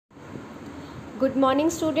Good morning,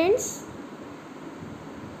 students.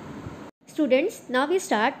 Now we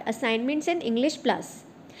start assignments in English Plus.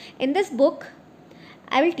 In this book,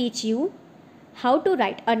 I will teach you how to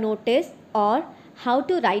write a notice or how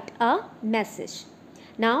to write a message.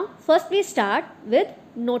 Now, first we start with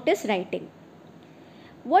notice writing.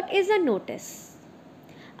 What is a notice?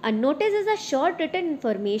 A notice is a short written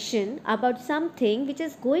information about something which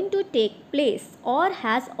is going to take place or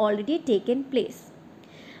has already taken place.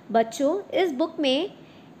 बच्चों, इस book में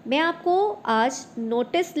मैं आपको आज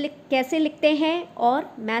notice कैसे लिखते हैं और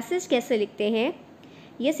मैसेज कैसे लिखते हैं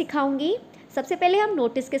ये सिखाऊंगी। सबसे पहले हम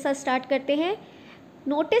नोटिस के साथ स्टार्ट करते हैं।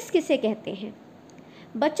 नोटिस किसे कहते हैं?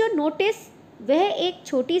 बच्चों, नोटिस वह एक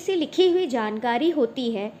छोटी सी लिखी हुई जानकारी होती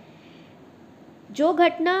है जो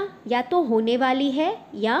घटना या तो होने वाली है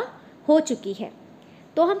या हो चुकी है।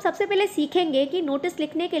 तो हम सबसे पहले सीखेंगे कि नोटिस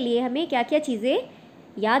लिखने के लिए हमें क्या क्या चीज़ें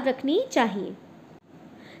याद रखनी चाहिए।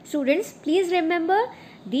 Students, please remember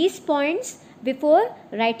these points before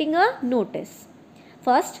writing a notice.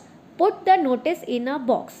 First, put the notice in a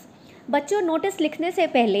box. बच्चों, नोटिस लिखने से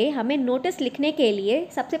पहले हमें नोटिस लिखने के लिए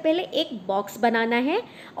सबसे पहले एक बॉक्स बनाना है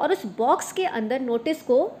और उस बॉक्स के अंदर नोटिस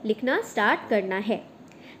को लिखना स्टार्ट करना है।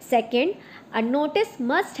 Second, a notice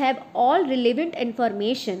must have all relevant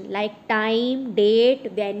information like time,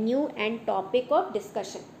 date, venue and topic of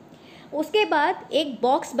discussion. उसके बाद एक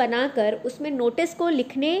बॉक्स बनाकर उसमें नोटिस को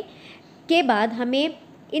लिखने के बाद हमें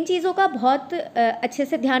इन चीज़ों का बहुत अच्छे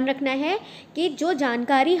से ध्यान रखना है कि जो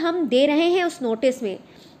जानकारी हम दे रहे हैं उस नोटिस में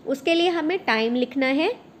उसके लिए हमें टाइम लिखना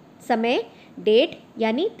है, समय, डेट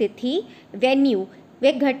यानी तिथि, वेन्यू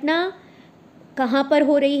वे घटना कहाँ पर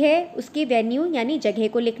हो रही है उसकी वेन्यू यानी जगह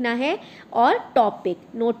को लिखना है, और टॉपिक,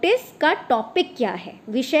 नोटिस का टॉपिक क्या है,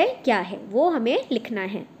 विषय क्या है वो हमें लिखना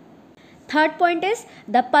है। Third point is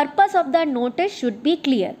the purpose of the notice should be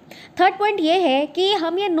clear. Third point ये है कि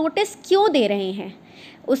हम ये नोटिस क्यों दे रहे हैं,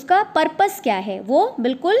 उसका पर्पस क्या है वो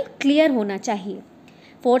बिल्कुल क्लियर होना चाहिए।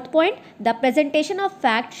 Fourth point, the presentation of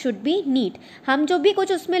fact should be NEET. हम जो भी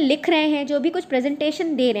कुछ उसमें लिख रहे हैं, जो भी कुछ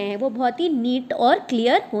प्रेजेंटेशन दे रहे हैं वो बहुत ही नीट और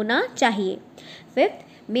क्लियर होना चाहिए। Fifth,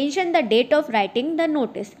 mention the date of writing the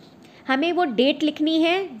notice. हमें वो डेट लिखनी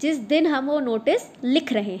है जिस दिन हम वो नोटिस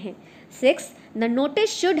लिख रहे हैं। Six, the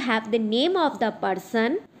notice should have the name of the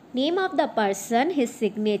person, his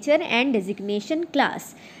signature and designation class.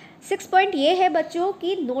 6 point ये है बच्चों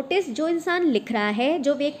कि नोटिस जो इंसान लिख रहा है,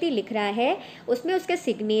 जो व्यक्ति लिख रहा है, उसमें उसके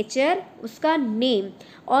सिग्नेचर, उसका नेम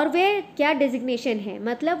और वह क्या डेजिग्नेशन है,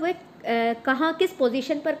 मतलब वह कहाँ किस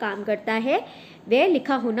पोजीशन पर काम करता है वह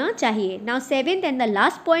लिखा होना चाहिए। Now seventh and the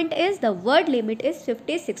last point is the word limit is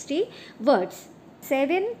 50-60 words.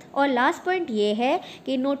 Seventh और लास्ट पॉइंट ये है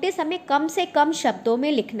कि नोटिस हमें कम से कम शब्दों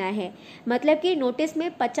में लिखना है, मतलब कि नोटिस में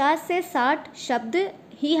 50 से 60 शब्द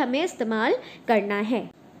ही हमें इस्तेमाल करना है।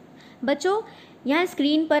 बच्चों, यहाँ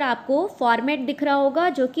स्क्रीन पर आपको फॉर्मेट दिख रहा होगा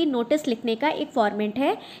जो कि नोटिस लिखने का एक फॉर्मेट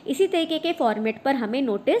है। इसी तरीके के फॉर्मेट पर हमें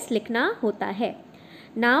नोटिस लिखना होता है।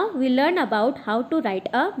 Now we learn about how to right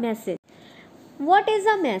a message. What is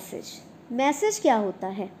a message? Message क्या होता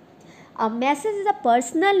है? A message is a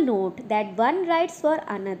personal note that one writes for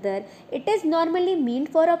another. It is normally meant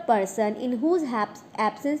for a person in whose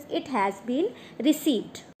absence it has been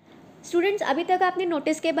received. Students, अभी तक आपने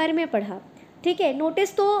notice के बारे में पढ़ा, ठीक है।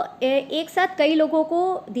 नोटिस तो एक साथ कई लोगों को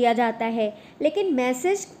दिया जाता है, लेकिन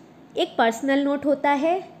मैसेज एक पर्सनल नोट होता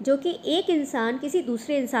है जो कि एक इंसान किसी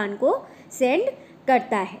दूसरे इंसान को सेंड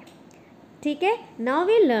करता है, ठीक है। Now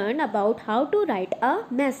we learn about how to write a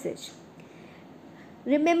message.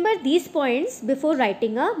 Remember these points before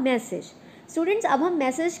writing a message. Students, अब हम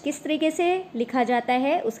मैसेज किस तरीके से लिखा जाता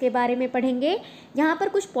है उसके बारे में पढ़ेंगे। यहाँ पर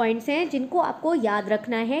कुछ पॉइंट्स हैं जिनको आपको याद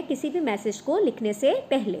रखना है किसी भी मैसेज को लिखने से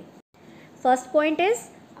पहले। First point is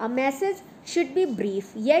a message should be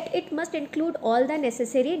brief yet it must include all the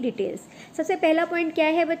necessary details. सबसे पहला पॉइंट क्या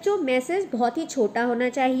है बच्चों? मैसेज बहुत ही छोटा होना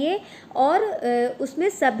चाहिए और उसमें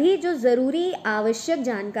सभी जो ज़रूरी आवश्यक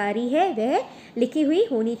जानकारी है वह लिखी हुई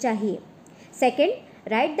होनी चाहिए। Second,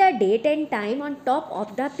 right the date and time on top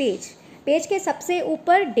of the page. Page के सबसे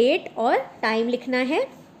ऊपर डेट और टाइम लिखना है।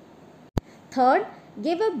 Third,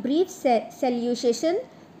 give a brief salutation,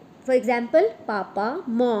 for example पापा,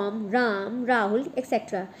 mom, Ram, Rahul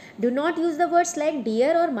etcetera. Do not use the words like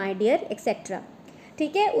dear और माई डियर एक्सेट्रा,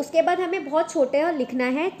 ठीक है। उसके बाद हमें बहुत छोटे लिखना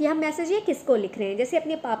है कि हम मैसेज ये किसको लिख रहे हैं, जैसे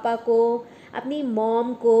अपने पापा को, अपनी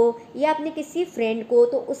मॉम को या अपने किसी फ्रेंड को,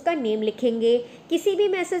 तो उसका नेम लिखेंगे। किसी भी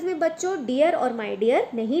मैसेज में बच्चों डियर और माय डियर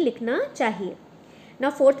नहीं लिखना चाहिए।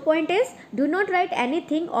 Now fourth point is do not right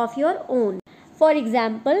anything of your own. For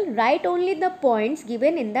example right only the points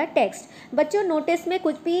given in the text. बच्चों नोटिस में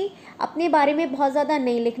कुछ भी अपने बारे में बहुत ज़्यादा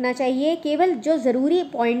नहीं लिखना चाहिए, केवल जो ज़रूरी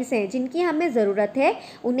पॉइंट्स हैं जिनकी हमें ज़रूरत है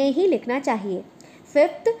उन्हें ही लिखना चाहिए।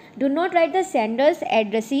 Fifth, do not right the Sanders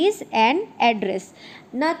addresses and address.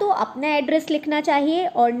 ना तो अपना एड्रेस लिखना चाहिए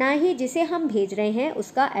और ना ही जिसे हम भेज रहे हैं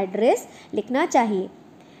उसका एड्रेस लिखना चाहिए।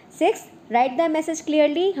 Six, right the message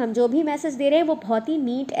clearly. हम जो भी मैसेज दे रहे हैं वो बहुत ही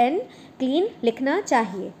नीट एंड क्लीन लिखना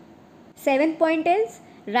चाहिए। Seventh point is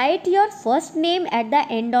right your first name at the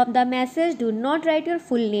end of the message, do not right your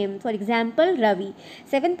full name, for example Ravi.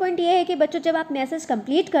 Seventh point ये है कि बच्चों जब आप मैसेज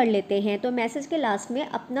कंप्लीट कर लेते हैं तो मैसेज के लास्ट में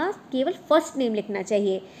अपना केवल फर्स्ट नेम लिखना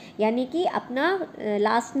चाहिए, यानी कि अपना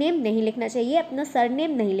लास्ट नेम नहीं लिखना चाहिए, अपना सर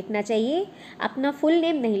नेम नहीं लिखना चाहिए, अपना फुल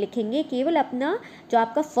नेम नहीं लिखेंगे, केवल अपना जो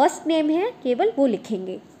आपका फर्स्ट नेम है केवल वो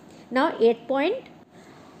लिखेंगे। Now at point,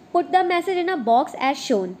 put the message in a box as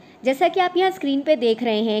shown. जैसा कि आप यहाँ स्क्रीन पे देख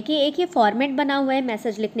रहे हैं कि एक ये फॉर्मेट बना हुआ है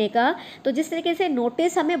मैसेज लिखने का, तो जिस तरीके से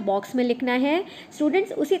नोटिस हमें बॉक्स में लिखना है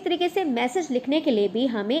स्टूडेंट्स, उसी तरीके से मैसेज लिखने के लिए भी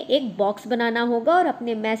हमें एक बॉक्स बनाना होगा और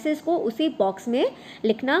अपने मैसेज को उसी बॉक्स में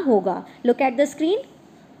लिखना होगा। Look at the screen.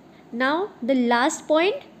 Now the last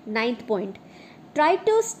point, ninth point, try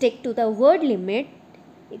to stick to the word limit,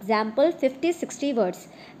 example 50-60 words.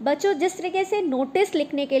 बच्चों जिस तरीके से नोटिस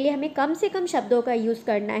लिखने के लिए हमें कम से कम शब्दों का यूज़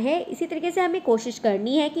करना है, इसी तरीके से हमें कोशिश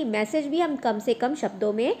करनी है कि मैसेज भी हम कम से कम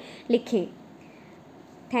शब्दों में लिखें।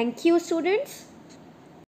 Thank you students.